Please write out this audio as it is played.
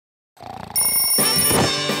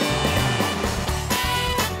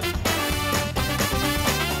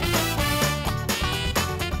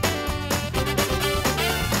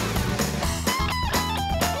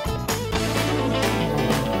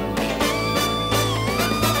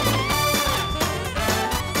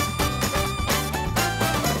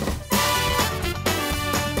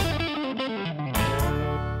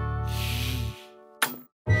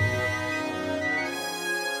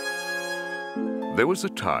There was a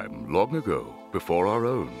time long ago, before our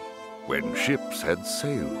own, when ships had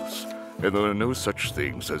sails, and there were no such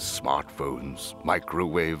things as smartphones,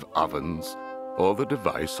 microwave ovens, or the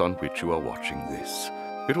device on which you are watching this.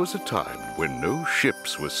 It was a time when no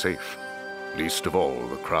ships were safe, least of all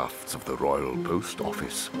the crafts of the Royal Post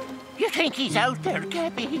Office. You think he's out there,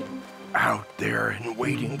 Cappy? Out there and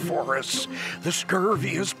waiting for us, the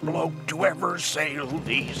scurviest bloke to ever sail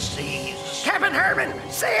these seas. Captain Herman,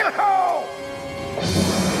 sail ho!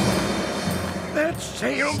 That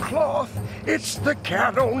sailcloth, it's the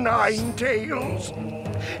cat o' 9 tails.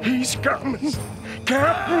 He's coming,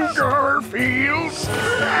 Captain Garfield.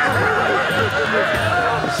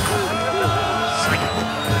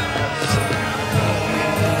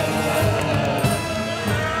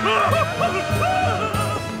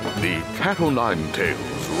 The cat o' 9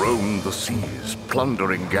 tails roamed the seas,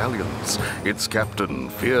 plundering galleons, its captain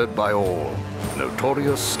feared by all.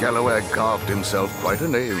 Notorious Scalawag carved himself quite a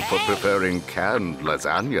name for preferring canned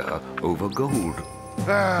lasagna over gold.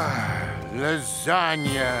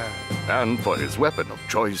 Lasagna. And for his weapon of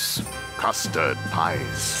choice, custard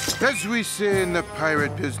pies. As we say in the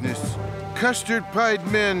pirate business, custard-pied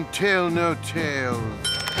men tell no tales.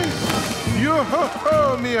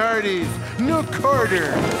 Yo-ho-ho, me hearties, no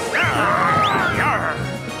quarter.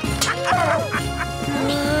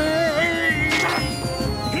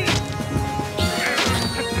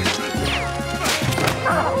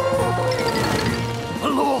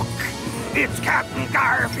 Look, it's Captain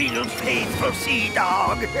Garfield's faithful sea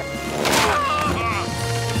dog.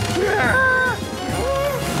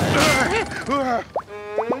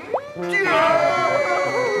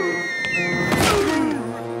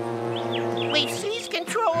 We've seized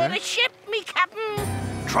control of the ship, me Captain.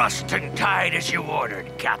 Trussed and tied as you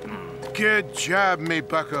ordered, Captain. Good job, me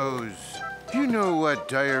buckos. You know what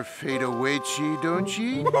dire fate awaits ye, don't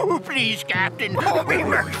ye? Oh, please, Captain. Oh, we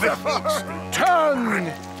work with things.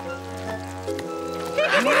 Tongue!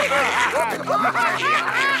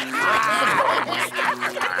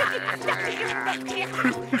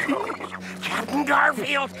 Captain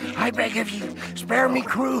Garfield, I beg of you, spare me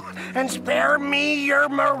crew and spare me your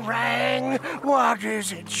meringue. What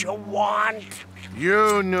is it you want?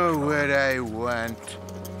 You know what I want.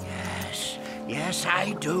 Yes,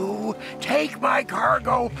 I do. Take my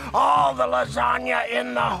cargo, all the lasagna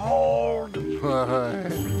in the hold.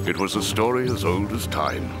 It was a story as old as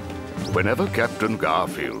time. Whenever Captain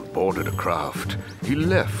Garfield boarded a craft, he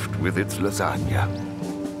left with its lasagna.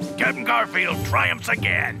 Captain Garfield triumphs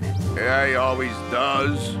again. Yeah, he always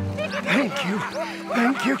does. Thank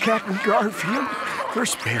you, Captain Garfield, for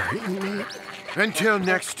sparing me. Until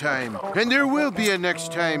next time. And there will be a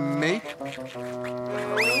next time, mate.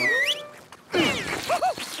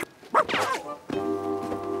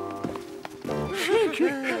 Thank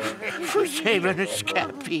you for saving us,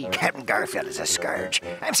 Cappy. Captain Garfield is a scourge.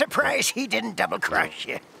 I'm surprised he didn't double-cross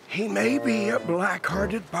you. He may be a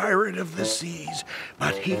black-hearted pirate of the seas,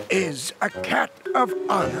 but he is a cat of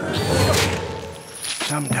honor.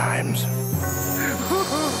 Sometimes.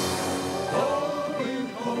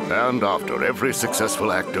 And after every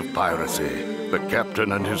successful act of piracy, the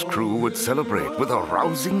captain and his crew would celebrate with a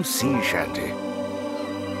rousing sea shanty.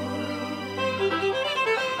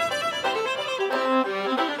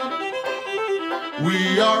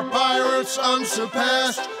 We are pirates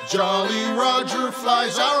unsurpassed. Jolly Roger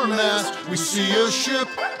flies our mast. We see a ship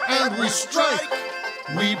and we strike.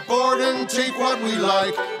 We board and take what we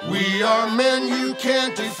like. We are men you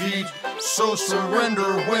can't defeat. So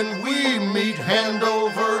surrender when we meet. Hand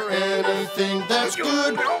over anything that's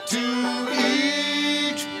good to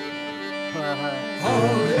eat.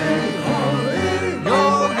 Ho-hey, ho-hey,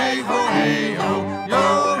 yo hey ho hey ho,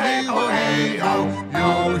 yo hey ho hey ho,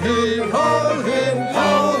 yo hey ho hey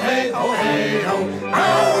ho hey ho hey ho, ho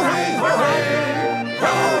hey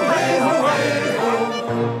ho hey ho hey ho.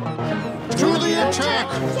 To the attack,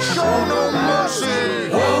 show no mercy.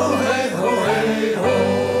 Ho hey ho hey ho.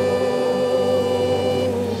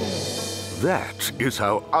 That is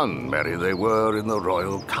how unmerry they were in the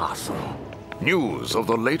royal castle. News of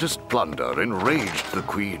the latest plunder enraged the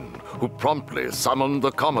Queen, who promptly summoned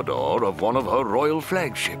the Commodore of one of her royal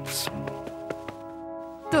flagships.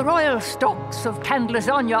 The royal stocks of canned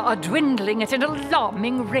lasagna are dwindling at an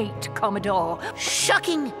alarming rate, Commodore.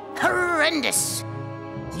 Shocking! Horrendous!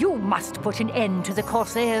 You must put an end to the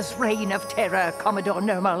Corsair's reign of terror, Commodore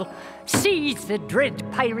Nermal. Seize the dread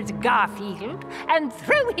pirate Garfield and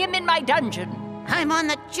throw him in my dungeon. I'm on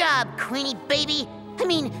the job, Queenie baby. I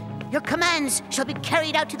mean, your commands shall be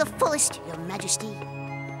carried out to the fullest, Your Majesty.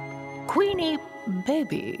 Queenie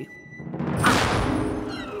baby.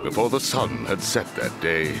 before the sun had set that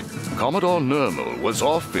day, Commodore Nermal was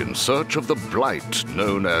off in search of the blight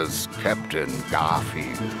known as Captain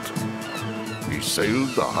Garfield. He sailed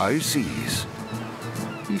the high seas.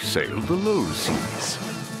 He sailed the low seas.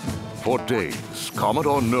 For days,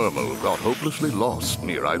 Commodore Nermal got hopelessly lost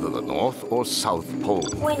near either the North or South Pole.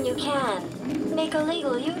 When you can, make a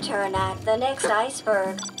legal U-turn at the next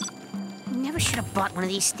iceberg. Never should have bought one of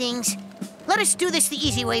these things. Let us do this the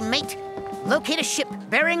easy way, mate. Locate a ship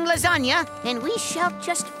bearing lasagna, and we shall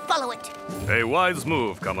just follow it. A wise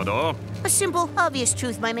move, Commodore. A simple, obvious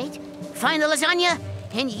truth, my mate. Find the lasagna,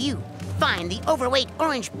 and you find the overweight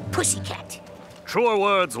orange pussycat. Truer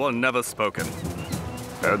words were never spoken.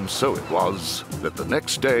 And so it was that the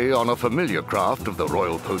next day on a familiar craft of the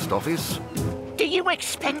Royal Post Office... Do you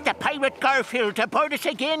expect the pirate Garfield to board us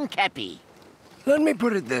again, Cappy? Let me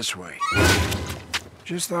put it this way.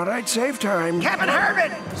 Just thought I'd save time. Captain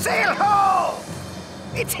Herman, sail ho!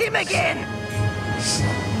 It's him again!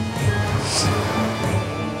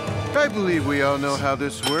 I believe we all know how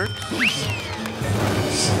this works.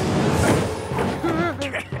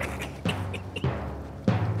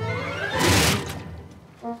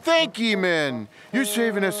 Thank ye, men. You're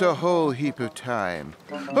saving us a whole heap of time.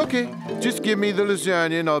 Okay, just give me the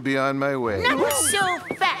lasagna and I'll be on my way. Not so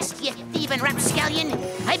fast, you thieving rapscallion.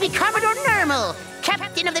 I be Commodore Nermal,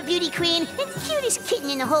 captain of the Beauty Queen and cutest kitten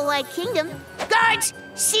in the whole wide kingdom. Guards,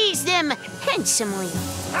 seize them handsomely.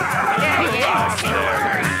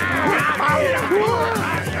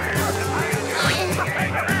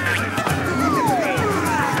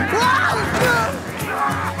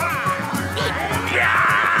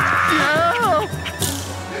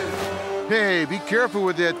 Hey, be careful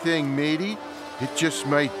with that thing, matey. It just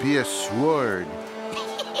might be a sword.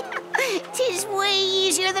 Tis way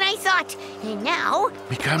easier than I thought. And now...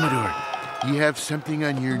 Hey, Commodore, you have something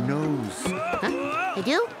on your nose. Huh? I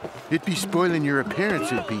do? It'd be spoiling your appearance,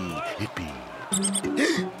 it'd be.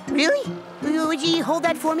 Really? Would you hold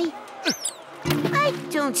that for me? I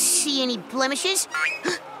don't see any blemishes.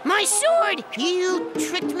 My sword! You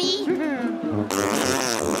tricked me?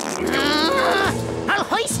 I'll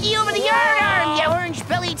hoist you over the yardarm, you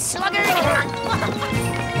orange-bellied sluggard!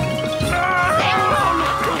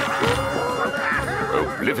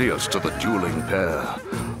 Oblivious to the dueling pair,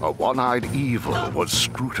 a one-eyed evil was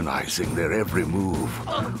scrutinizing their every move,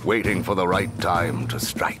 waiting for the right time to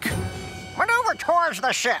strike. Maneuver towards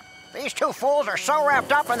the ship. These two fools are so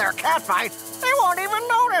wrapped up in their catfight, they won't even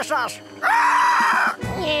notice us. Ah!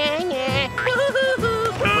 Yeah, yeah.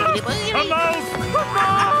 A mouse! A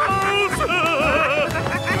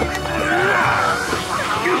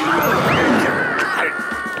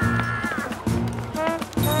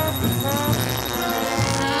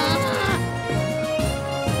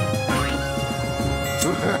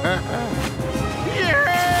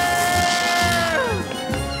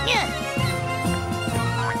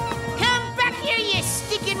Come back here, you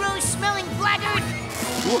stinking rose-smelling blackguard!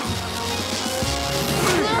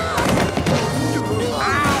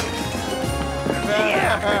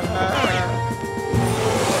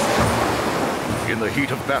 In the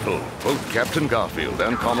heat of battle, both Captain Garfield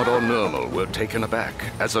and Commodore Nermal were taken aback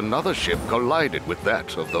as another ship collided with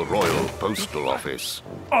that of the Royal Postal Office.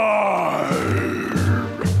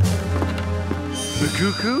 The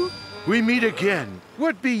cuckoo? We meet again.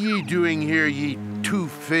 What be ye doing here, ye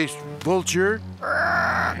two-faced vulture?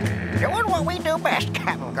 Doing what we do best,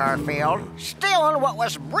 Captain Garfield. Stealing what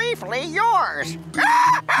was briefly yours.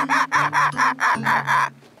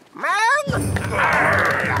 Man!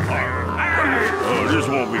 Oh, this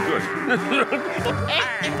won't be good.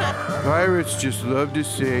 Pirates just love to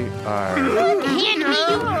say "arr." Hand me,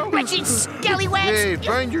 you wretched scallywags! Hey,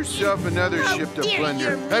 find yourself another ship to Dare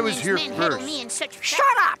plunder. your I was here minions men handle me first. in such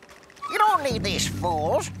Shut up! You don't need these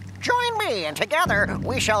fools. Join me, and together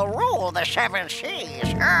we shall rule the seven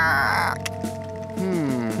seas.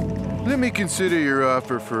 Let me consider your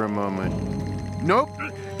offer for a moment. Nope.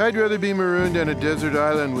 I'd rather be marooned on a desert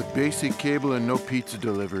island with basic cable and no pizza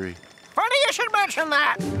delivery. Funny you should mention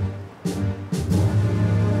that.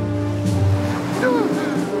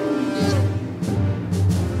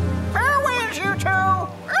 Fair winds, you two.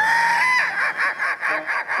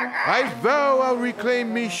 I vow I'll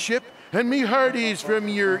reclaim me ship and me hearties from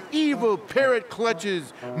your evil parrot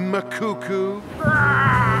clutches, Makuku.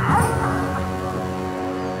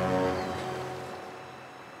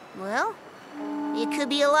 Well, it could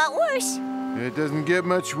be a lot worse. It doesn't get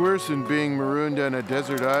much worse than being marooned on a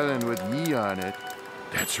desert island with ye on it.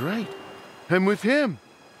 That's right. I'm with him.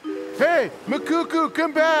 Hey, Makuku,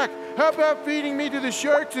 come back! How about feeding me to the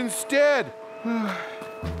sharks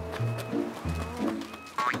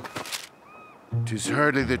 'Tis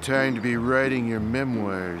hardly the time to be writing your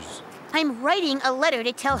memoirs. I'm writing a letter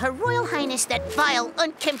to tell Her Royal Highness that vile,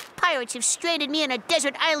 unkempt pirates have stranded me on a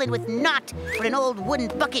desert island with naught but an old wooden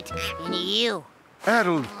bucket and you.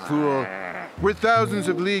 Addled fool. We're thousands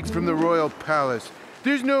of leagues from the royal palace.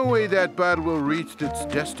 There's no way that bottle will reach its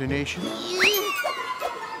destination.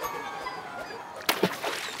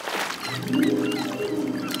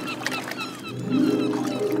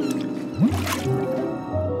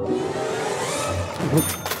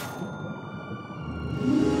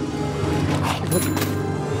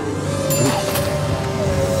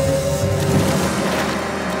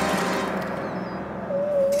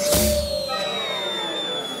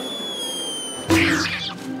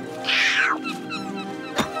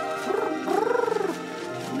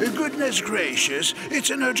 Goodness gracious, it's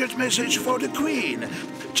an urgent message for the Queen.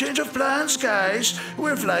 Change of plans, guys.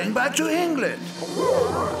 We're flying back to England.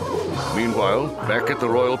 Meanwhile, back at the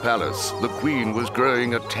royal palace, the Queen was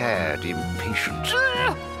growing a tad impatient.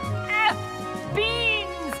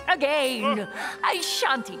 Beans again! I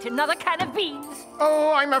shan't eat another can of beans.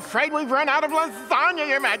 Oh, I'm afraid we've run out of lasagna,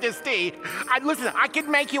 Your Majesty. Listen, I could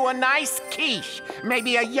make you a nice quiche.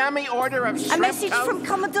 Maybe a yummy order of shrimp A message toast. from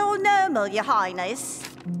Commodore Nermal, Your Highness.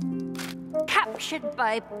 Captured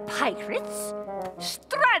by pirates?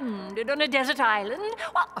 Stranded on a desert island?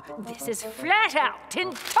 Well, this is flat out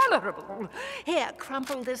intolerable. Here,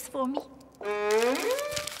 crumple this for me.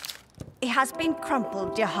 It has been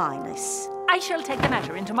crumpled, Your Highness. I shall take the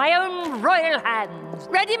matter into my own royal hands.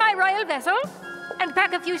 Ready my royal vessel? And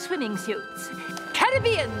pack a few swimming suits.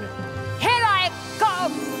 Caribbean, here I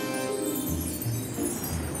come!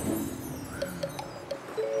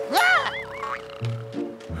 Ah!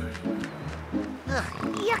 Ugh,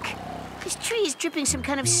 yuck. This tree is dripping some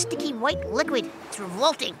kind of sticky white liquid. It's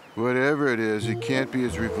revolting. Whatever it is, it can't be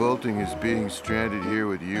as revolting as being stranded here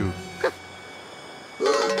with you.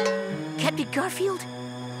 Captain Garfield,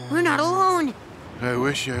 we're not alone. I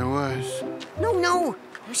wish I was. No.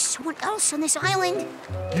 There's someone else on this island.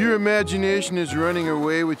 Your imagination is running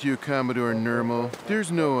away with you, Commodore Nermal.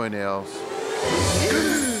 There's no one else.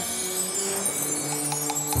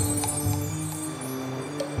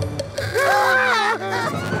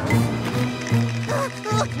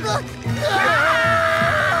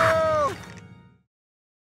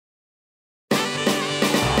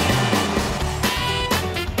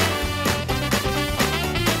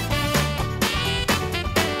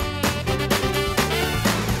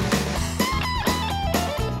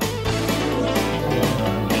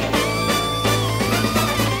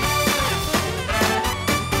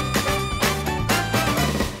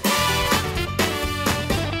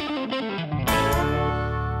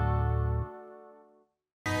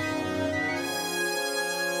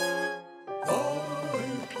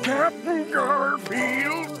 Captain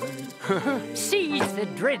Garfield. Seize the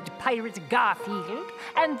dread pirate Garfield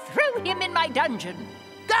and throw him in my dungeon.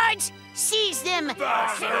 Guards, seize them!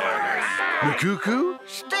 Cuckoo?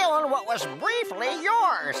 Stealing what was briefly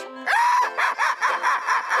yours.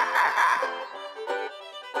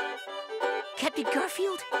 Captain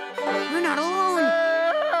Garfield, we're not alone.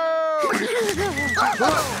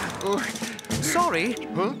 Sorry.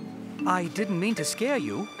 Huh? I didn't mean to scare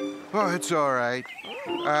you. Oh, it's all right.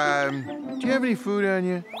 Do you have any food on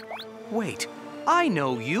you? Wait, I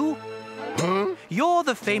know you. Huh? You're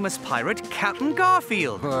the famous pirate Captain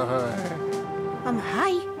Garfield.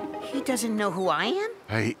 Hi. He doesn't know who I am?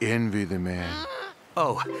 I envy the man.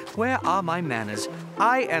 Oh, where are my manners?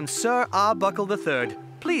 I am Sir Arbuckle III.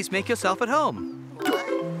 Please make yourself at home.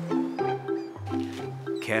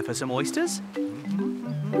 Care for some oysters?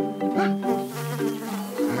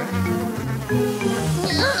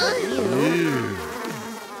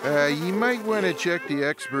 You might want to check the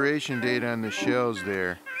expiration date on the shells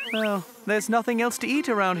there. Well, there's nothing else to eat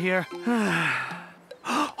around here.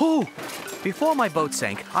 Oh! Before my boat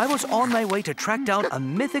sank, I was on my way to track down a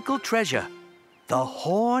mythical treasure. The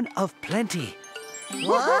Horn of Plenty.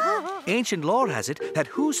 What? Ancient lore has it that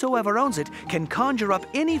whosoever owns it can conjure up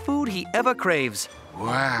any food he ever craves.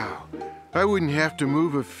 Wow. I wouldn't have to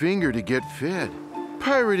move a finger to get fed.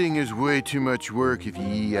 Pirating is way too much work if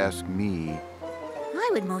ye ask me. I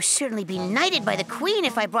would most certainly be knighted by the Queen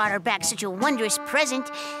if I brought her back such a wondrous present.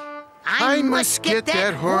 I must get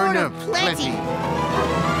that Horn of Plenty.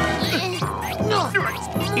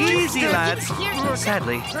 Easy, lads.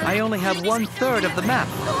 Sadly, I only have 1/3 of the map.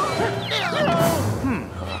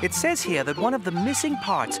 It says here that one of the missing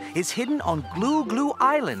parts is hidden on Glue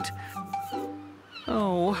Island.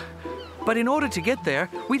 Oh, but in order to get there,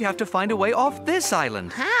 we'd have to find a way off this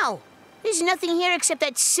island. How? There's nothing here except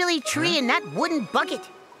that silly tree and that wooden bucket.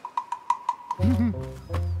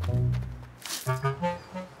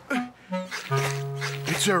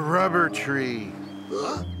 It's a rubber tree.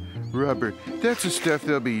 Rubber. That's the stuff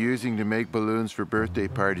they'll be using to make balloons for birthday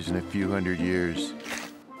parties in a few hundred years.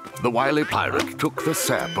 The wily pirate took the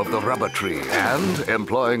sap of the rubber tree and,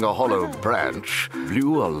 employing a hollow branch,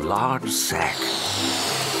 blew a large sack.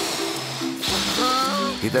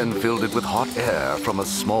 He then filled it with hot air from a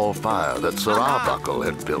small fire that Sir Arbuckle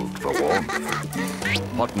had built for warmth.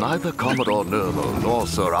 What neither Commodore Nermal nor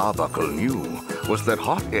Sir Arbuckle knew was that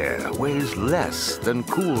hot air weighs less than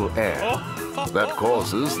cool air. That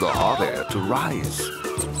causes the hot air to rise.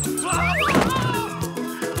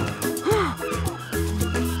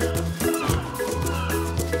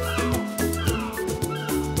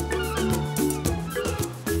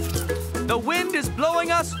 The wind is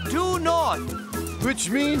blowing us due north. Which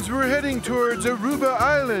means we're heading towards Aruba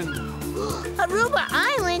Island. Aruba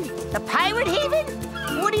Island? The pirate haven?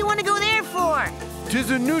 What do you want to go there for?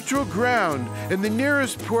 'Tis a neutral ground, and the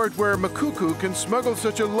nearest port where Makuku can smuggle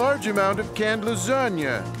such a large amount of canned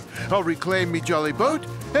lasagna. I'll reclaim me jolly boat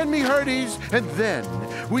and me hearties, and then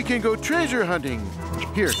we can go treasure hunting.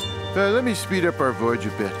 Here, let me speed up our voyage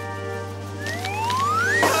a bit.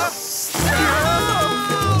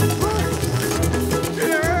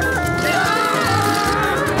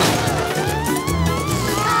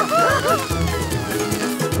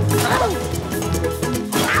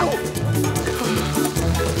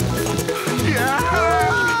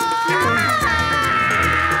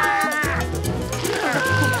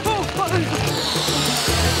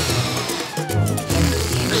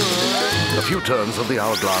 A few turns of the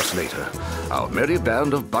hourglass later, our merry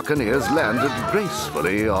band of buccaneers landed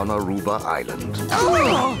gracefully on Aruba Island.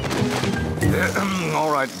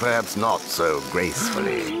 All right, perhaps not so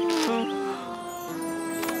gracefully.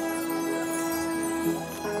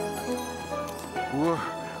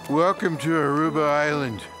 Welcome to Aruba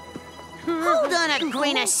Island. Hold on a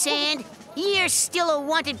grain of sand. You're still a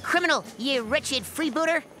wanted criminal, you wretched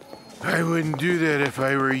freebooter. I wouldn't do that if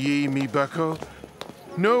I were ye, me bucko.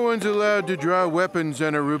 No one's allowed to draw weapons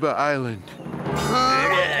on Aruba Island.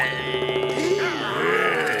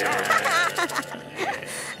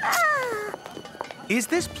 Is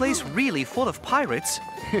this place really full of pirates?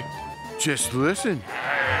 Just listen.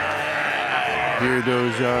 Hear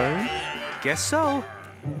those R's? Guess so.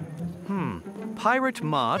 Pirate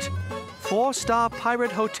Mart, 4-star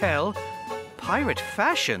pirate hotel, pirate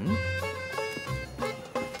fashion.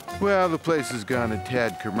 Well, the place has gone a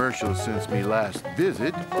tad commercial since me last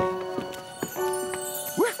visit.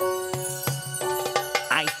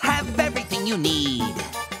 I have everything you need.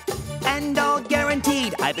 And all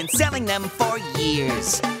guaranteed. I've been selling them for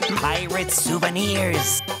years. Pirate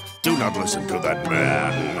souvenirs. Do not listen to that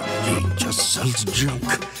man. He just sells junk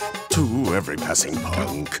to every passing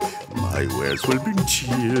punk. My wares will bring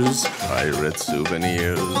cheers. Pirate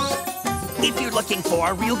souvenirs. If you're looking for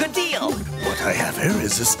a real good deal. What I have here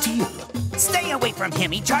is a steal. Stay away from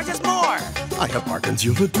him, he charges more. I have bargains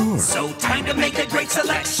you'll adore. So time to make a great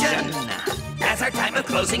selection. As our time of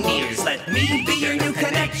closing nears, let me be your new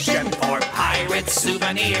connection for pirate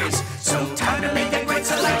souvenirs. So time to make a great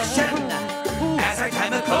selection. As our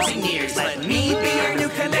time of closing nears, let me be your new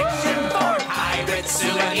connection for pirate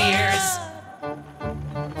souvenirs.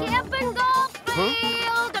 Kip and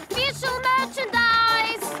Garfield, official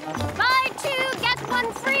merchandise. Buy 2, get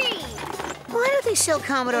 1 free. Why do they sell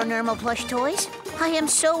Commodore Nermal plush toys? I am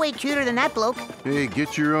so way cuter than that bloke. Hey,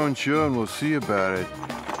 get your own show and we'll see about it.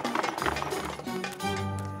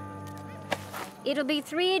 It'll be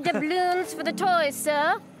 3 doubloons for the toys,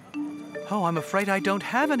 sir. Oh, I'm afraid I don't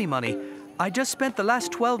have any money. I just spent the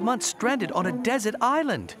last 12 months stranded on a desert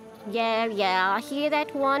island. Yeah, I hear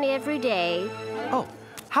that one every day. Oh,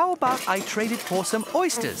 how about I trade it for some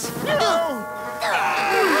oysters? You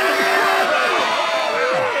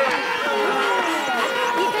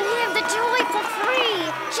can have the toy for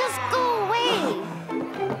free. Just go away.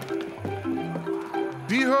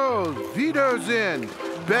 Behold, Vito's Inn.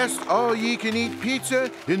 Best all-ye-can-eat pizza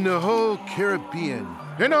in the whole Caribbean.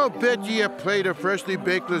 And I'll bet ye a plate of freshly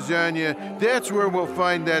baked lasagna, that's where we'll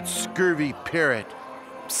find that scurvy parrot.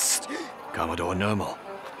 Psst, Commodore Nermal.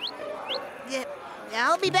 Yeah,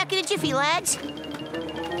 I'll be back in a jiffy, lads.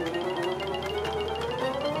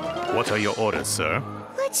 What are your orders, sir?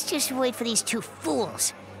 Let's just wait for these 2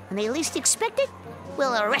 fools. When they least expect it,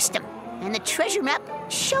 we'll arrest them. And the treasure map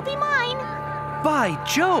shall be mine. By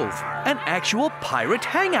Jove, an actual pirate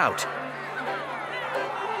hangout.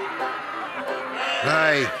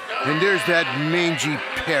 Aye, and there's that mangy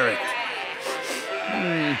parrot.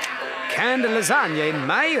 Canned lasagna in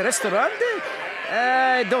my restaurant?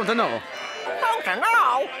 I don't know. Don't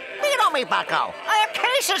know? You know me, bucko. I have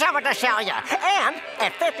cases of it to sell you. And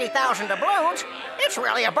at 50,000 doubloons, It's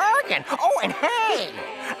really a bargain. Oh, and hey,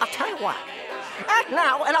 I'll tell you what. Act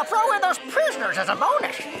now, and I'll throw in those prisoners as a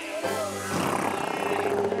bonus.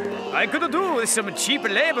 I could do with some cheap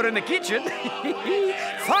labor in the kitchen.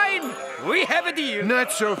 Fine, we have a deal.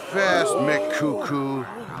 Not so fast, McCuckoo.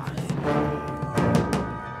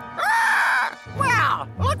 Well,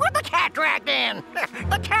 look what the cat dragged in.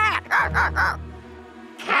 The cat.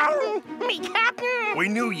 Captain, me captain. We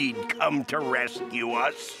knew you'd come to rescue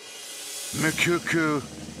us. McCuckoo,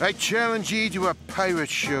 I challenge ye to a pirate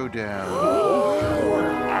showdown.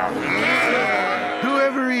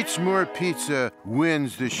 Whoever eats more pizza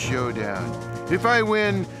wins the showdown. If I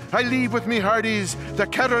win, I leave with me hearties, the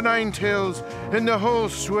cat o' nine tails, and the whole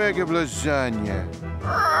swag of lasagna.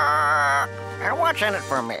 And what's in it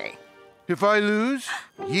for me? If I lose,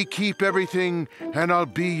 ye keep everything, and I'll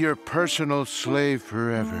be your personal slave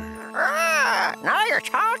forever. Now you're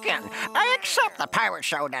talking. I accept the pirate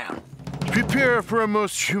showdown. Prepare for a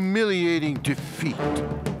most humiliating defeat.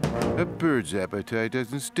 A bird's appetite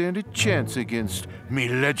doesn't stand a chance against me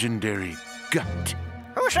legendary gut.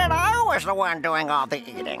 Who said I was the one doing all the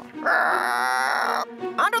eating?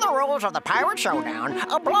 Under the rules of the pirate showdown,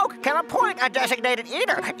 a bloke can appoint a designated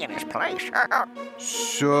eater in his place.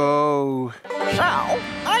 So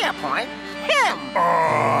I appoint him.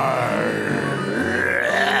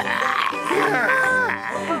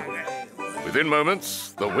 Within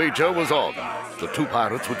moments, the wager was on. The two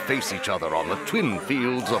pirates would face each other on the twin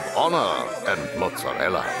fields of honor and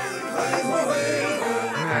mozzarella.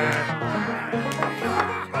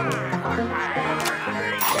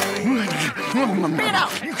 Vito,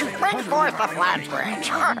 bring forth the flatbread.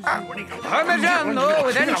 Parmigiano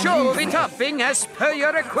with anchovy topping as per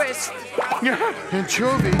your request.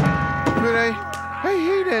 Anchovy? But I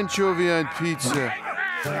hate anchovy on pizza.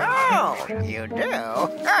 Oh, you do?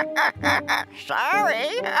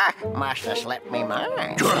 Sorry. Must have slipped me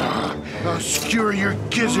mind. I'll skewer your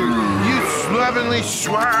gizzard, you slovenly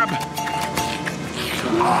swab!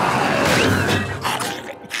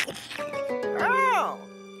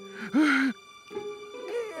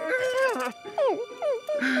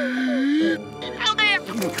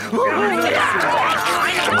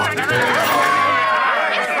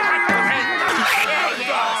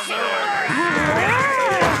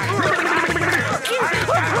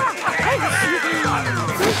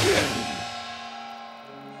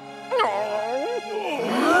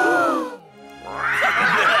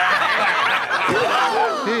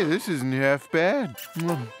 Hey, this isn't half bad.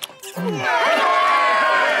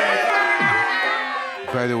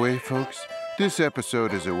 By the way, folks, this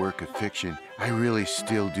episode is a work of fiction. I really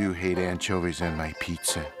still do hate anchovies on my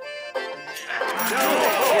pizza.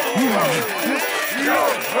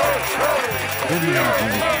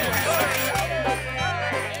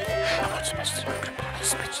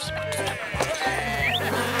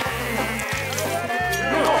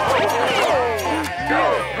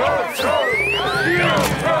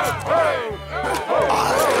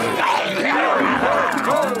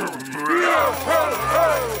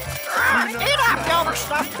 Eat up, you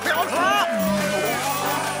overstuffed pilfer!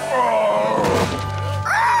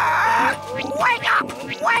 Wake up!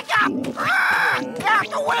 Wake up! You have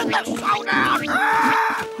to win this showdown!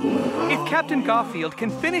 If Captain Garfield can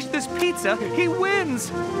finish this pizza, he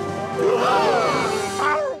wins!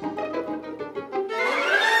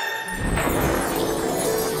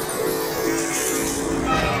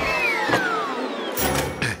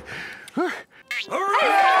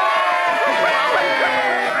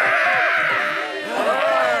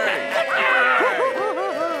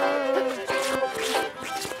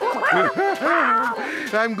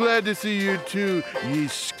 I'm glad to see you too, ye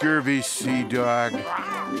scurvy sea dog.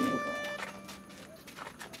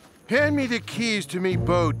 Hand me the keys to me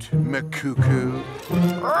boat, McCuckoo.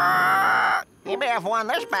 You may have won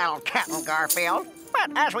this battle, Captain Garfield,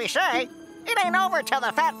 but as we say, it ain't over till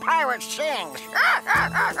the fat pirate sings.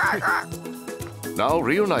 Now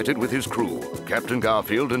reunited with his crew, Captain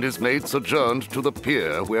Garfield and his mates adjourned to the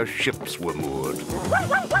pier where ships were moored.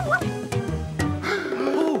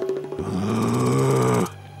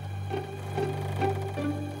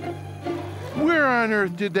 Where on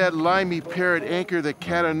earth did that limey parrot anchor the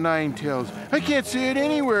cat o' nine tails? I can't see it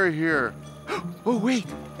anywhere here. Oh, wait.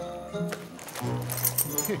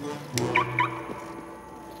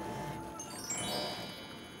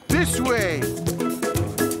 This way.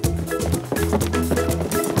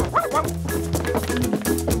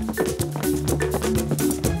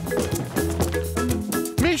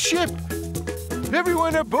 Me ship.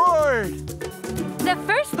 Everyone aboard. The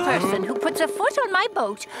first person who puts a foot on my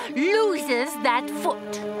boat loses that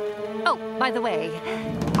foot. Oh, by the way,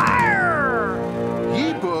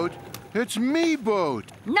 Ye boat? It's me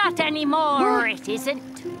boat. Not anymore, it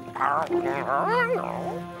isn't.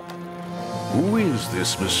 Who is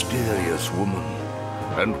this mysterious woman?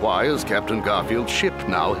 And why is Captain Garfield's ship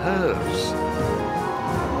now hers?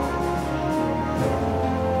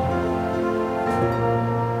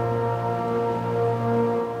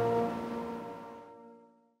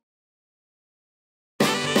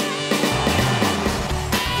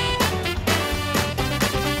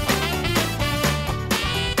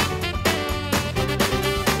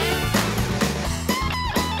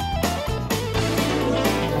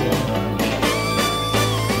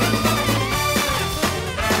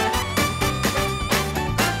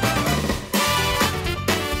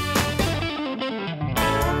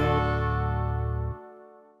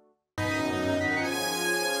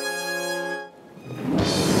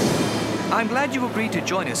 I'm glad you agreed to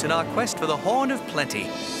join us in our quest for the Horn of Plenty.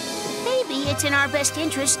 Maybe it's in our best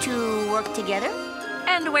interest to work together.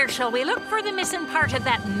 And where shall we look for the missing part of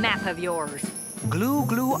that map of yours? Glue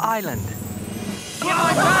Glue Island. Give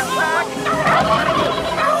my backpack!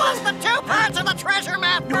 Who was the 2 parts of the treasure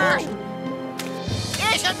map first?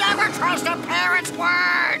 You should never trust a parent's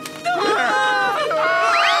word!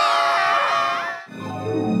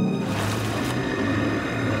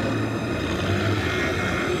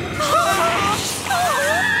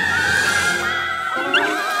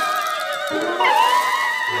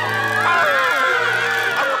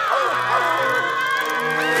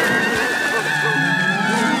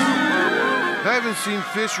 I haven't seen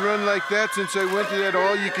fish run like that since I went to that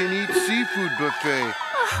all-you-can-eat seafood buffet.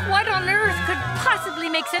 What on earth could possibly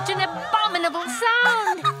make such an abominable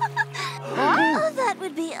sound? Oh, that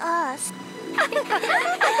would be us.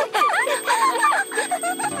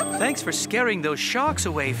 Thanks for scaring those sharks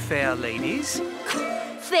away, fair ladies.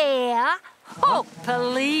 Fair? Oh,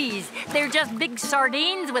 please. They're just big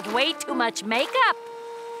sardines with way too much makeup.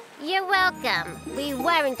 You're welcome. We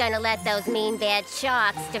weren't gonna let those mean bad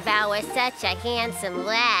sharks devour such a handsome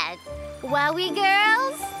lad. Were we,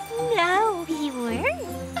 girls? No, we weren't.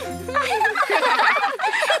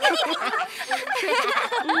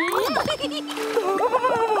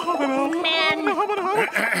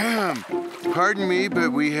 Pardon me,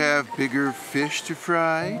 but we have bigger fish to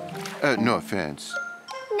fry? No offense.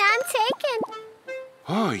 None taken.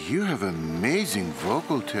 Oh, you have amazing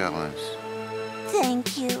vocal talents.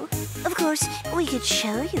 Thank you. Of course, we could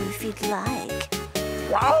show you if you'd like.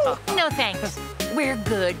 Wow. No thanks. We're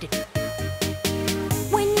good.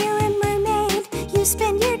 When you're a mermaid, you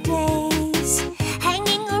spend your days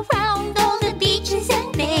Hanging around all the beaches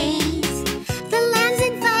and bays. The land's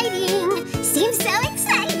inviting, seems so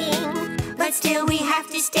exciting. but still we have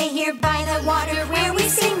to stay here by the water where we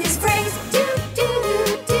sing this phrase.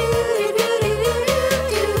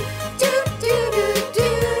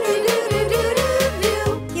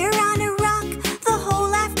 You're on a rock the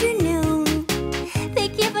whole afternoon. They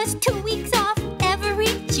give us 2 weeks off every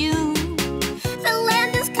June. The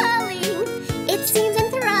land is calling, it seems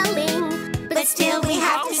enthralling, but still we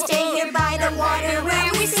have to stay here by the water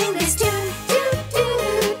where we sing this tune.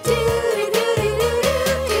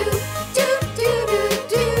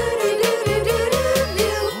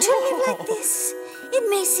 It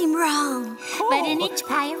may seem wrong, but in each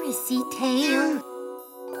piracy tale,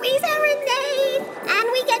 we serenade and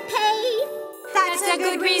we get paid. That's a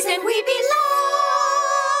good reason we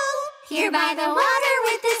belong here by the water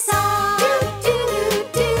with this song.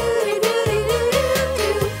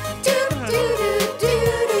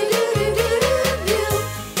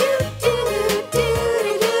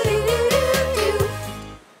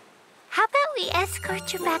 How about we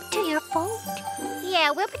escort you back to your boat?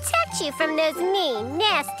 Yeah, we'll protect you from those mean,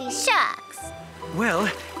 nasty sharks. Well,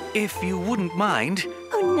 if you wouldn't mind.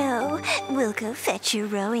 Oh no, we'll go fetch your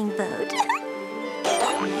rowing boat.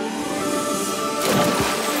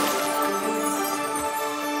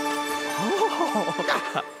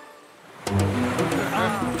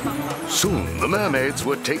 Soon, the mermaids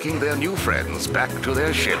were taking their new friends back to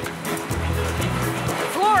their ship.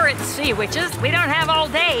 Floor it, sea witches. We don't have all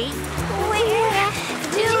day. We're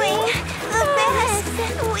doing the best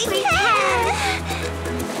we can.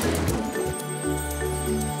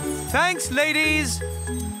 Thanks, ladies.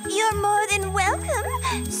 You're more than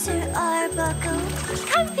welcome, Sir Arbuckle.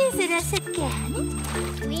 Come visit us again.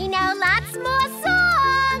 We know lots more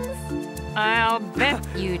songs. I'll bet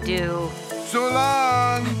you do. So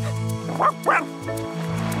long.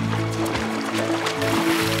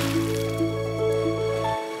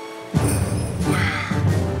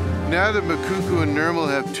 Now that Makuku and Nermal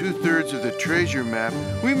have 2/3 of the treasure map,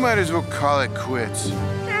 we might as well call it quits.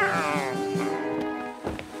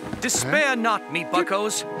 Despair not, me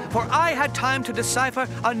buckos, for I had time to decipher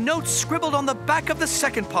a note scribbled on the back of the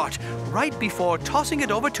second part, right before tossing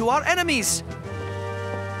it over to our enemies.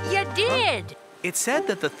 You did? It said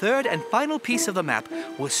that the third and final piece of the map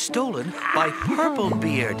was stolen by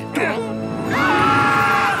Purplebeard.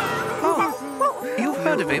 Oh, you've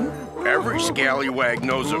heard of him? Every scallywag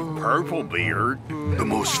knows of Purplebeard, the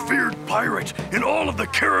most feared pirate in all of the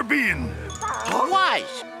Caribbean. He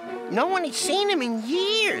was. No one had seen him in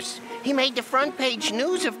years. He made the front page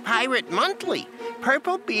news of Pirate Monthly,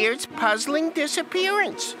 Purplebeard's puzzling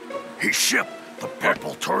disappearance. His ship, the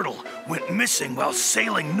Purple Turtle, went missing while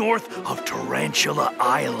sailing north of Tarantula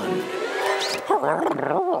Island.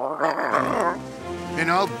 And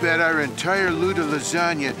I'll bet our entire loot of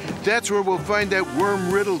lasagna, that's where we'll find that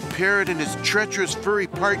worm-riddled parrot and his treacherous furry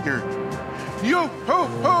partner. Yo ho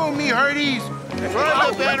ho, me hearties!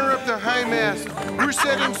 Fly the banner up the high mast. We're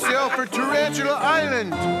setting sail for Tarantula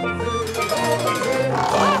Island.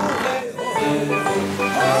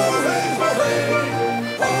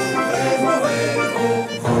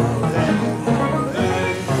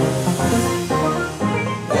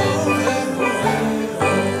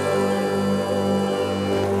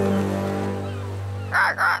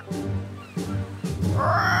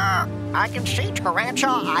 I can see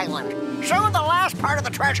Tarantula Island. Soon the last part of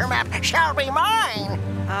the treasure map shall be mine.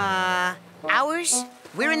 Ours?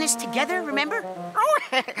 We're in this together, remember? Oh,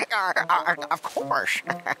 of course.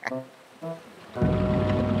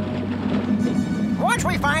 Once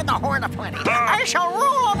we find the Horn of Plenty, I shall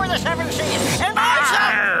rule over the seven seas. And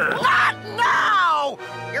not now!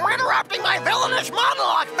 You're interrupting my villainous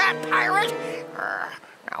monologue, fat pirate.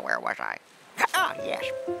 Now, where was I? Ah, yes.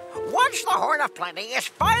 Once the Horn of Plenty is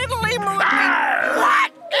finally moved...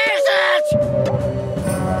 What is it?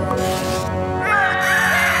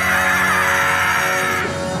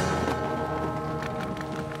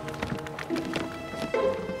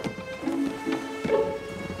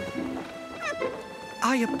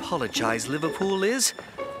 I apologize, Liverpool Liz.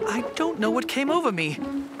 I don't know what came over me.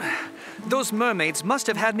 Those mermaids must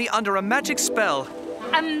have had me under a magic spell.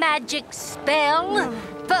 A magic spell?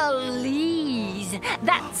 Please.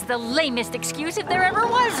 That's the lamest excuse if there ever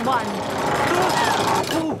was one.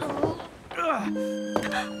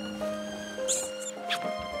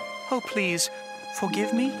 Oh, please,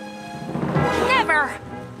 forgive me? Never!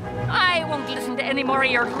 I won't listen to any more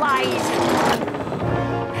of your lies.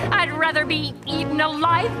 I'd rather be eaten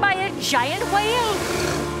alive by a giant whale.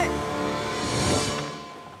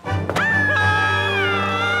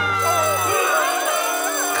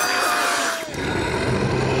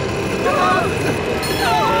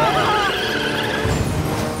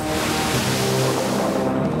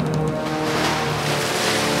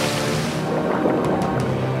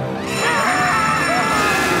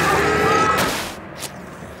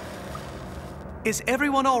 Is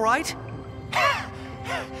everyone all right?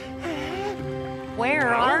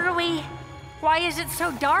 Where are we? Why is it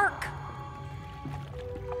so dark?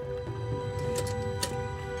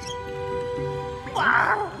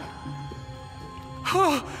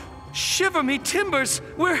 Oh, shiver me timbers!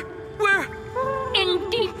 We're in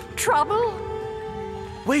deep trouble?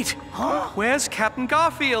 Wait, where's Captain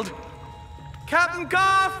Garfield? Captain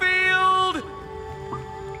Garfield!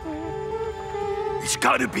 He's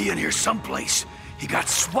got to be in here someplace. He got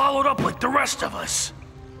swallowed up like the rest of us.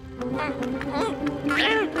 No!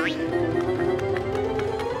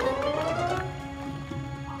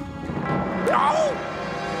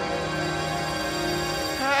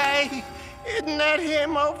 Hey, isn't that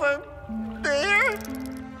him over there?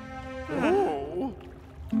 Oh.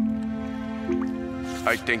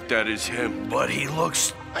 I think that is him, but he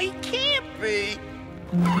looks... I can't be.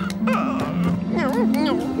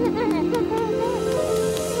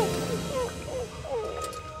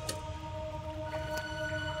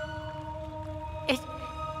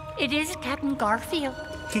 It is Captain Garfield.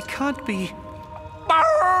 He can't be. No!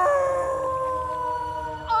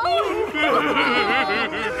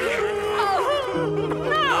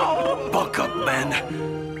 Buck up,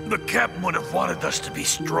 men. The captain would have wanted us to be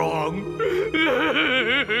strong.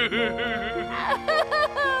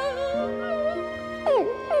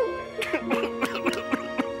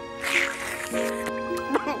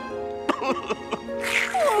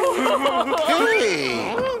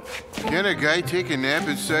 Hey! Can a guy take a nap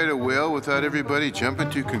inside a whale without everybody jumping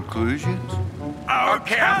to conclusions? Our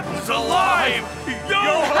captain's alive!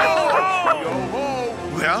 Yo-ho-ho! Yo-ho!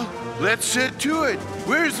 Well, let's set to it.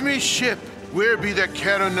 Where's me ship? Where be the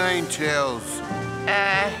cat o' nine tails?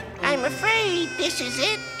 I'm afraid this is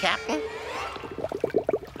it, Captain.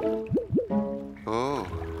 Oh.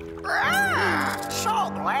 So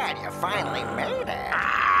glad you finally made it.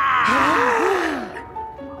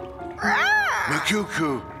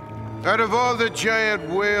 Makuku, out of all the giant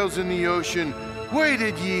whales in the ocean, why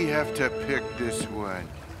did ye have to pick this one?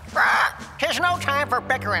 'Tis no time for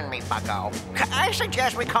bickering, me bucko. I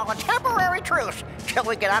suggest we call a temporary truce till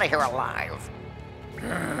we get out of here alive.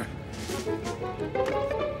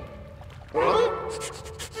 We're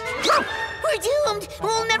doomed!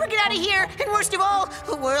 We'll never get out of here! And worst of all,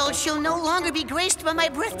 the world shall no longer be graced by my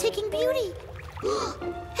breathtaking beauty.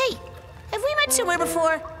 Hey, have we met somewhere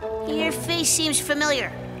before? Your face seems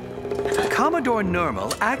familiar. Commodore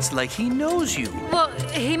Nermal acts like he knows you. Well,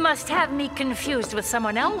 he must have me confused with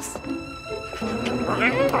someone else.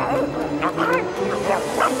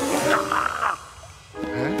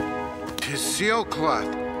 Huh? 'Tis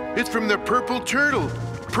sailcloth. It's from the Purple Turtle,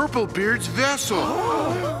 Purplebeard's vessel.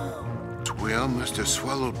 Whale must have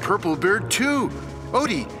swallowed Purplebeard too.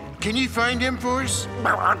 Odie, can you find him for us?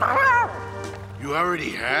 You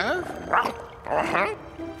already have?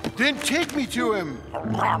 Then take me to him.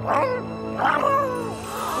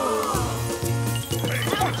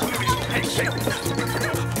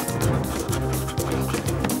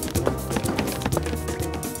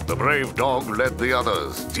 The brave dog led the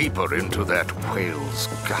others deeper into that whale's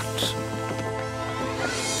gut.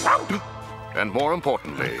 And more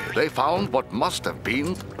importantly, they found what must have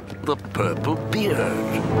been the purple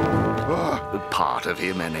beard. Part of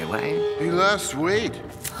him, anyway. He lost weight.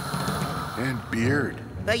 And beard.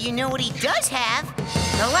 But you know what he does have?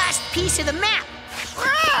 The last piece of the map.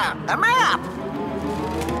 The map!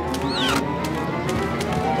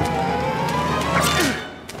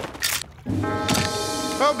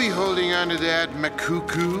 I'll be holding on to that,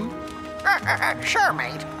 Makuku. Sure,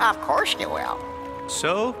 mate. Of course you will.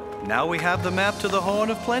 So, now we have the map to the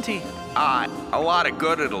Horn of Plenty. A lot of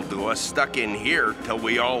good it'll do us stuck in here till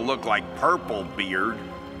we all look like Purplebeard.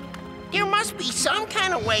 There must be some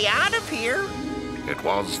kind of way out of here. It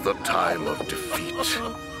was the time of defeat.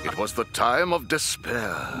 It was the time of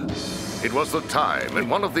despair. It was the time in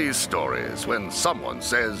one of these stories when someone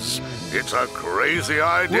says, it's a crazy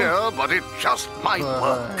idea, but it just might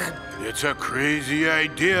work. It's a crazy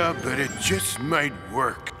idea, but it just might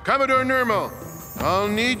work. Commodore Nermal, I'll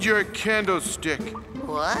need your candlestick.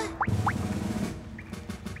 What?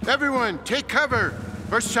 Everyone, take cover,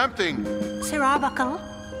 or something. Sir Arbuckle,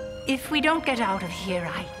 if we don't get out of here,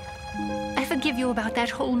 I forgive you about that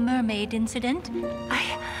whole mermaid incident.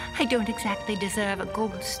 I don't exactly deserve a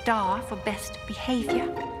gold star for best behavior.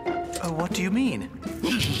 What do you mean?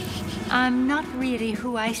 I'm not really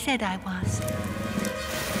who I said I was.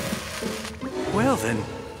 Well then,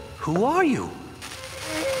 who are you?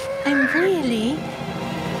 I'm really...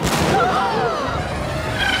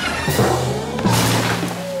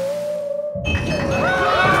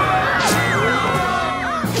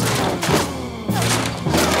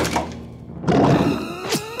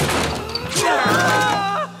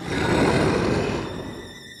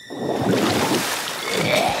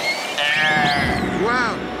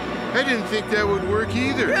 I didn't think that would work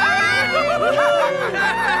either.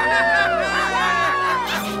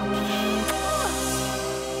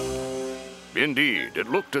 Indeed, it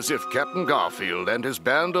looked as if Captain Garfield and his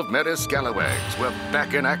band of merry scalawags were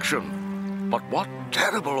back in action. But what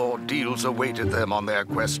terrible ordeals awaited them on their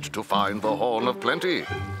quest to find the Horn of Plenty?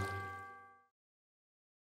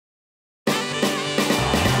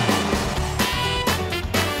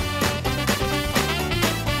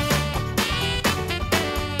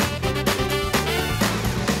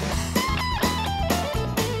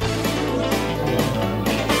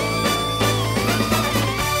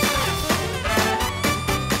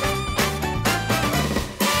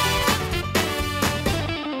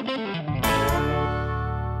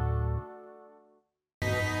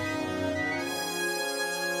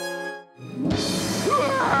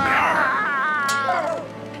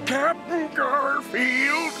 Captain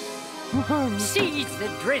Garfield! Seize the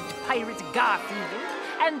dread pirate Garfield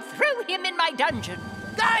and throw him in my dungeon.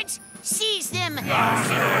 Guards, seize them!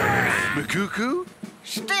 Makuku?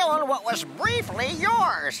 Stealing what was briefly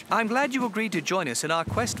yours. I'm glad you agreed to join us in our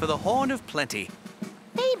quest for the Horn of Plenty.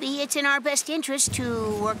 Maybe it's in our best interest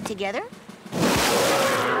to work together.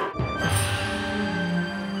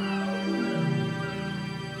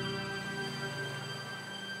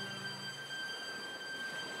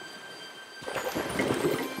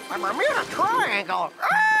 A Bermuda Triangle.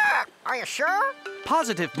 Are you sure?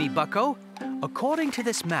 Positive, me bucko. According to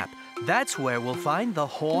this map, that's where we'll find the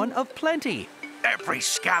Horn of Plenty. Every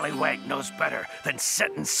scallywag knows better than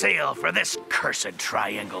setting sail for this cursed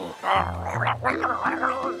triangle.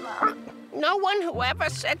 No one who ever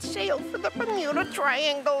set sail for the Bermuda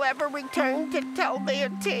Triangle ever returned to tell their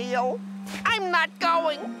tale. I'm not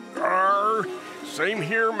going. Same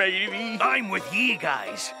here, matey. I'm with ye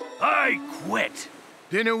guys. I quit.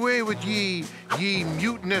 Then away with ye, ye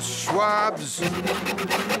mutinous swabs.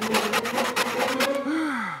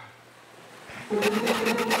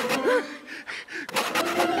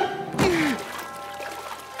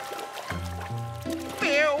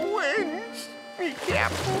 Fair winds, me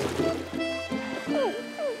captain.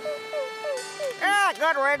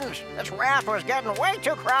 Good riddance. This raft was getting way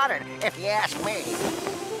too crowded, if you ask me.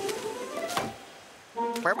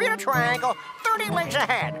 Bermuda Triangle, 30 leagues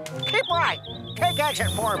ahead. Keep right. Take exit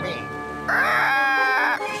 4B.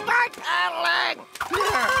 Start paddling!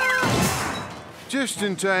 Just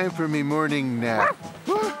in time for me morning nap.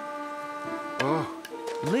 Oh.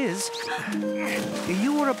 Liz,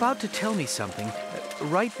 you were about to tell me something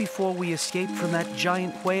right before we escaped from that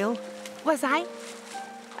giant whale. Was I?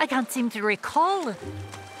 I can't seem to recall.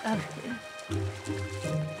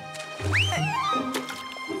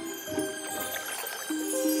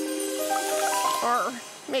 Or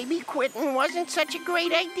maybe quitting wasn't such a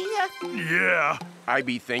great idea. Yeah, I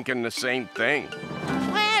be thinking the same thing.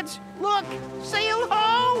 Lads, look! Sail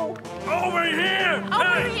ho! Over here!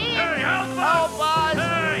 Over here! Hey, help us! Help us!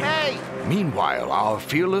 Hey! Meanwhile, our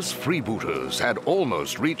fearless freebooters had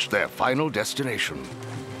almost reached their final destination,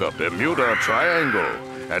 the Bermuda Triangle,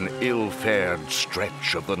 an ill-fared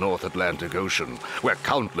stretch of the North Atlantic Ocean where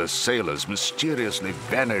countless sailors mysteriously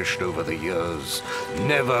vanished over the years,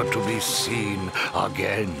 never to be seen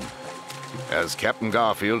again. As Captain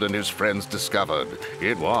Garfield and his friends discovered,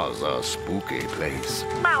 it was a spooky place.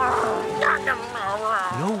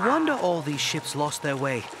 No wonder all these ships lost their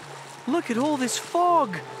way. Look at all this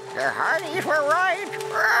fog. The Hardies were right.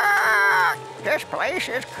 This place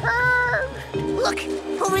is cursed. Look,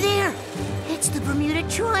 over there. It's the Bermuda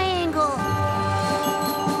Triangle.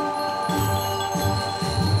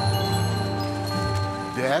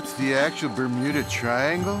 That's the actual Bermuda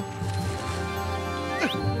Triangle?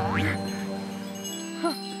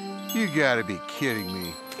 You gotta be kidding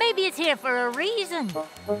me. Maybe it's here for a reason.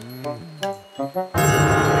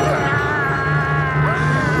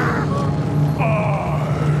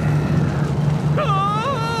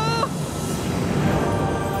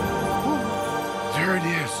 There it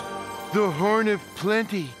is. The Horn of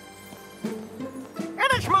Plenty.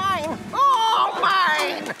 And it's mine! Oh,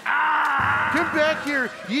 mine! Come back here,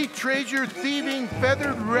 ye treasure-thieving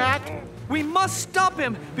feathered rat! We must stop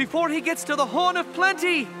him before he gets to the Horn of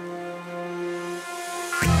Plenty!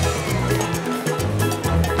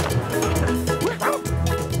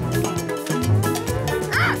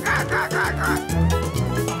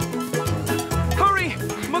 Hurry!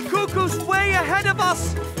 Makuku's way ahead of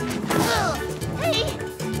us! Hey,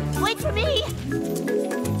 wait for me!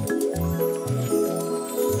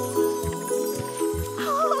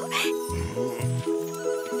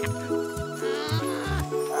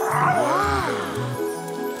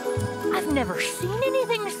 I've never seen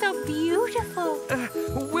anything so beautiful.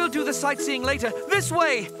 We'll do the sightseeing later. This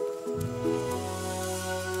way!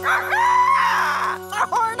 The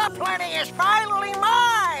Horn of Plenty is finally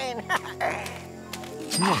mine!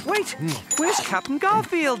 Wait, where's Captain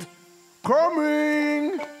Garfield?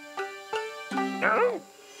 Coming!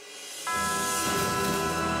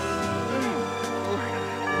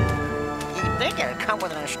 You'd think it'd come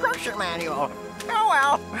with an instruction manual. Oh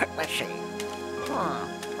well, let's see.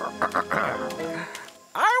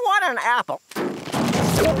 I want an apple.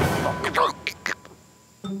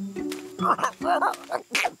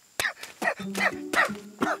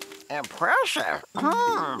 Impressive.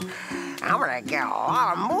 I'm gonna get a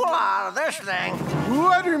lot of moolah out of this thing.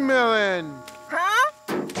 Watermelon! Huh?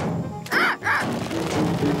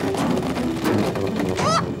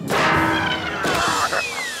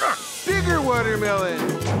 Bigger watermelon!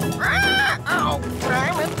 Oh,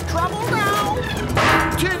 I'm in trouble now.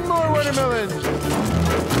 10 more watermelons!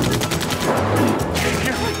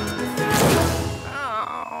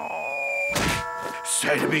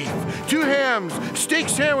 Side of beef, 2 hams, steak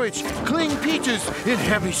sandwich, cling peaches in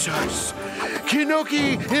heavy sauce,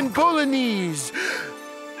 gnocchi and bolognese.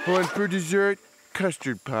 One for dessert,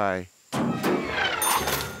 custard pie.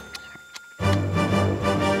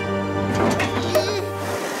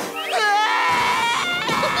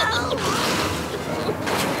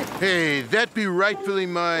 Hey, that be rightfully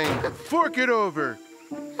mine. Fork it over.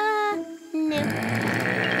 No.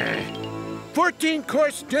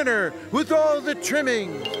 14-course dinner with all the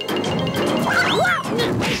trimmings.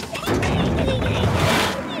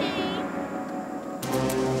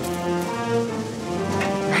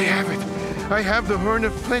 I have it. I have the Horn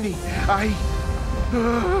of Plenty.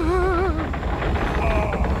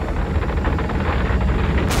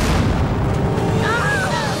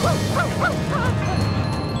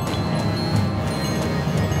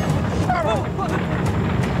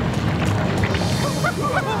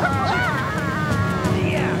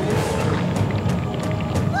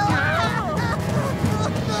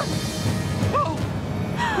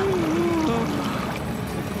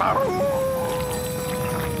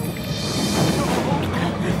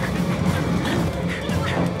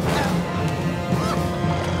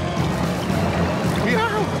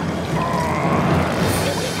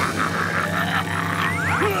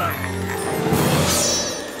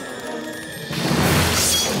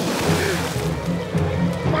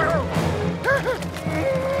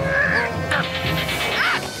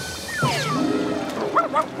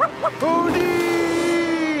 Odie!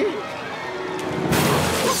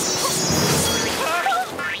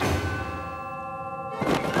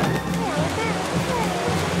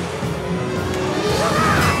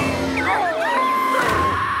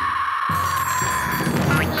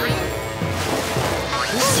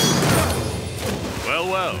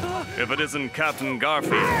 Well, if it isn't Captain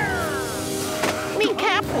Garfield. Me,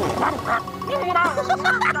 Captain.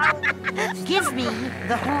 Give me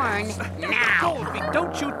the horn now. Odie,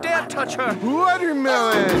 don't you dare touch her.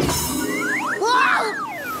 Watermelon! Whoa!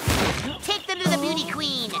 Take them to the beauty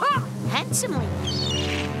queen. Handsomely.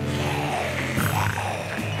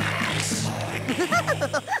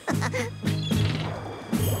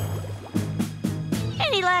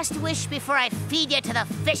 Any last wish before I feed you to the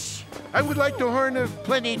fish? I would like the horn of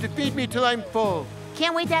plenty to feed me till I'm full.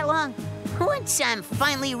 Can't wait that long. Once I'm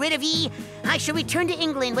finally rid of ye, I shall return to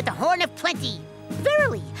England with the horn of plenty.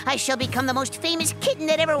 Verily, I shall become the most famous kitten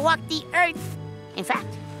that ever walked the earth. In fact,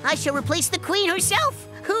 I shall replace the queen herself.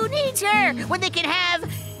 Who needs her when they can have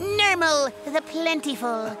Nermal the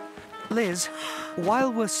Plentiful? Liz,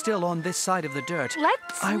 while we're still on this side of the dirt,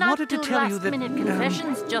 Let's I not wanted to do tell you that... last-minute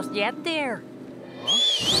confessions just yet there.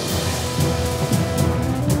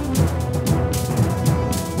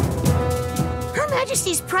 Her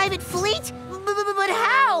Majesty's private fleet? But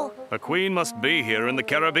how? A queen must be here in the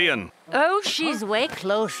Caribbean. Oh, she's way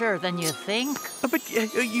closer than you think. But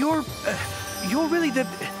you're really the...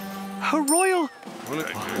 Her royal...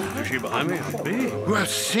 Is she behind me? Well,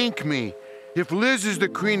 sink me. If Liz is the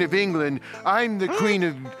Queen of England, I'm the Queen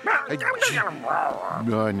of...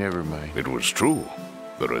 Oh, never mind. It was true.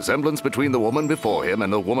 The resemblance between the woman before him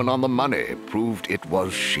and the woman on the money proved it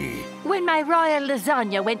was she. When my royal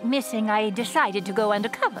lasagna went missing, I decided to go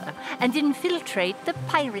undercover and infiltrate the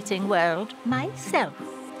pirating world myself.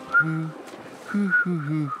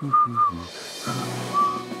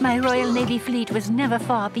 My Royal Navy fleet was never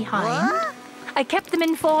far behind. What? I kept them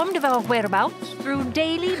informed of our whereabouts through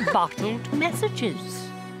daily bottled messages.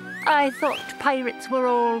 I thought pirates were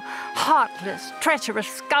all heartless, treacherous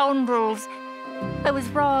scoundrels. I was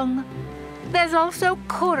wrong. There's also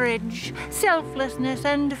courage, selflessness,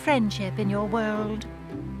 and friendship in your world.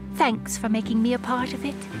 Thanks for making me a part of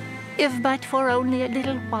it, if but for only a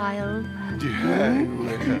little while.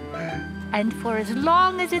 And for as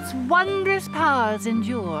long as its wondrous powers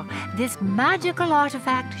endure, this magical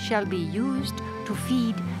artifact shall be used to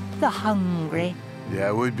feed the hungry.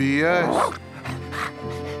 That would be us.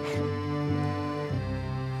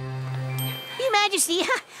 Your Majesty,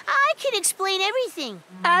 I can explain everything.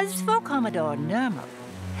 As for Commodore Nermal,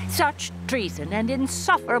 such treason and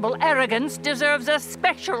insufferable arrogance deserves a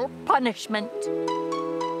special punishment.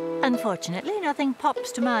 Unfortunately, nothing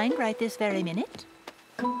pops to mind right this very minute.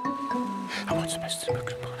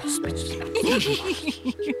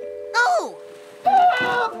 Oh!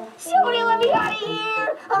 Somebody let me out of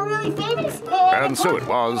here! I'm really famous! And so it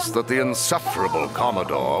was that the insufferable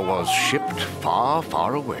Commodore was shipped far,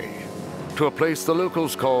 far away to a place the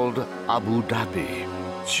locals called Abu Dhabi.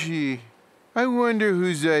 Gee, I wonder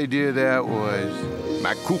whose idea that was.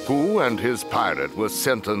 Makuku and his pirate were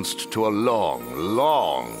sentenced to a long,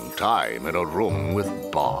 long time in a room with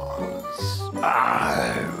bars.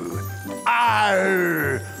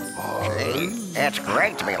 It's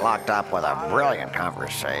great to be locked up with a brilliant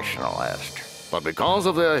conversationalist. But because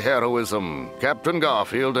of their heroism, Captain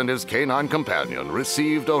Garfield and his canine companion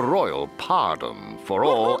received a royal pardon for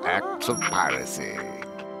all acts of piracy.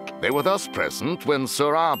 They were thus present when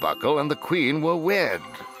Sir Arbuckle and the Queen were wed.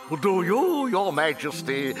 Do you, Your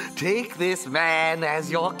Majesty, take this man as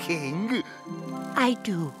your king? I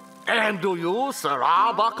do. And do you, Sir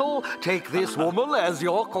Arbuckle, take this woman as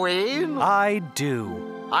your queen? I do.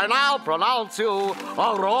 I now pronounce you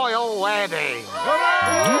a royal wedding.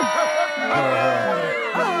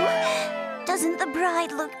 Doesn't the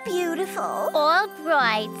bride look beautiful? All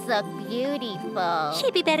brides look beautiful.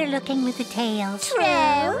 She'd be better looking with the tails.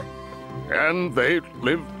 True. And they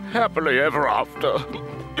lived happily ever after.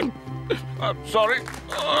 I'm sorry.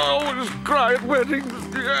 I always cry at weddings.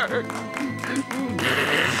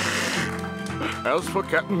 As for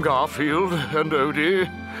Captain Garfield and Odie,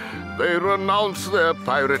 they renounce their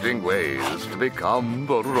pirating ways to become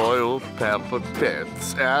the royal pampered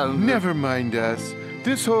pets and... Never mind us.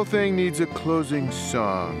 This whole thing needs a closing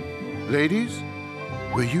song. Ladies,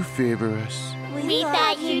 will you favor us? We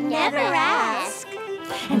thought you'd never ask.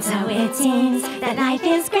 And so it seems that life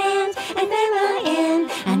is grand, and then we're in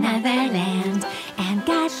another land. And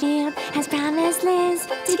Garfield has promised Liz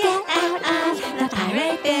to get out of the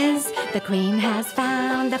pirate biz. The Queen has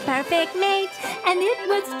found the perfect mate, and it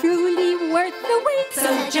was truly worth the wait.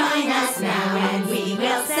 So join us now, and we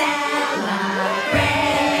will celebrate.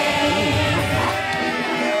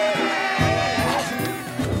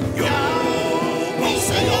 We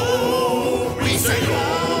say oh, we say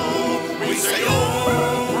oh, we say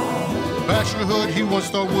oh. Bachelorhood he once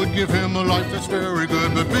thought would give him a life that's very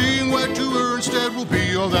good, but being wed to her instead will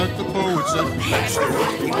be all that the poet said.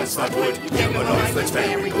 Bachelorhood he once thought would give him a life that's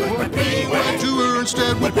very good, but being wed to her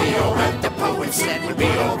instead would be all that the poet said. Would be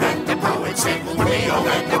all that the poet said. Would be all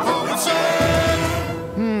that the poet said.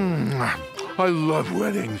 I love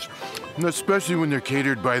weddings, especially when they're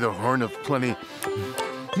catered by the Horn of Plenty.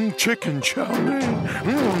 Chicken chow mein,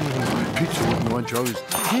 pizza with Montrose,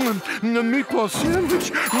 a meatball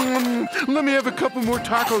sandwich. Let me have a couple more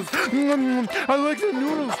tacos. I like the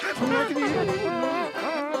noodles.